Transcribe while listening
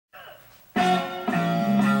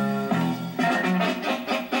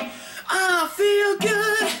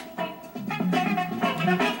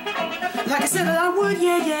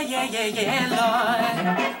yeah, yeah, yeah, Lord.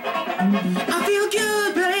 I feel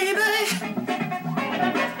good, baby,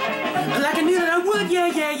 like I knew that I would, yeah,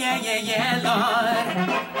 yeah, yeah, yeah, yeah, Lord.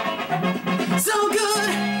 So good,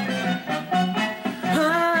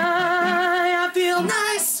 I feel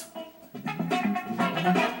nice,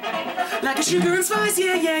 like a sugar and spice,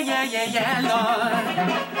 yeah, yeah, yeah, yeah, yeah, Lord.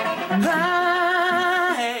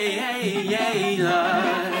 Hey, hey, yeah,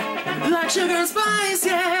 Lord, like sugar and spice,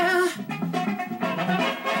 yeah.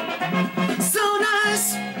 So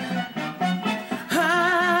nice,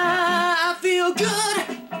 I feel good,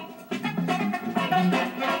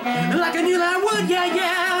 like I knew that I would, yeah,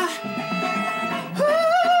 yeah.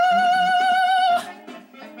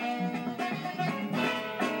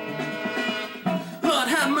 Woo! Lord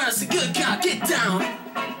have mercy, good God, get down.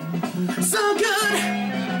 So good.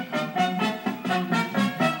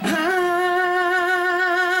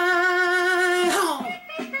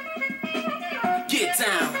 Get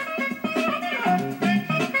down.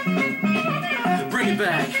 Bring it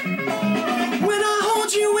back. When I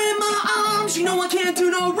hold you in my arms, you know I can't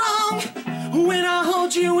do no wrong. When I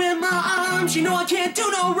hold you in my arms, you know I can't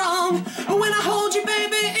do no wrong. When I hold you,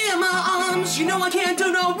 baby, in my arms, you know I can't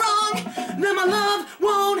do no wrong. Then my love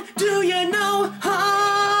won't do you no harm.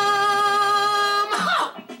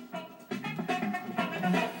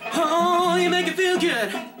 Oh, you make it feel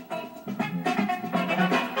good.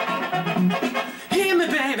 Hit me,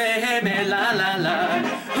 baby, hit me, la, la, la.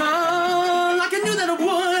 Oh, like I knew that I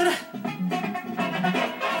would.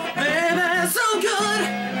 Baby, so good.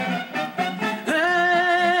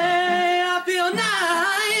 Hey, I feel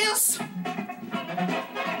nice,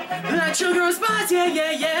 like sugar and spice, yeah,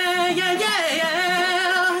 yeah, yeah, yeah, yeah,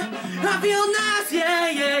 yeah. I feel nice, yeah,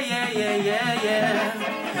 yeah, yeah, yeah, yeah,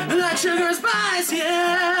 yeah. Like sugar and spice,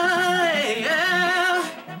 yeah, yeah.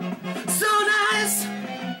 So nice.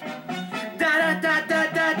 Da da da da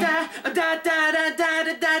da da da da da da da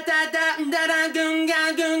da da da da da goon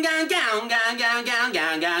gown goon gown gown gown gown gown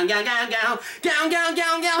gown gown gown gown gown gown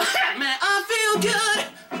gown gown. Man, I feel good,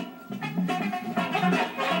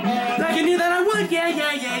 like I knew that I would. Yeah,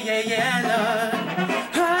 yeah, yeah, yeah, yeah, Lord.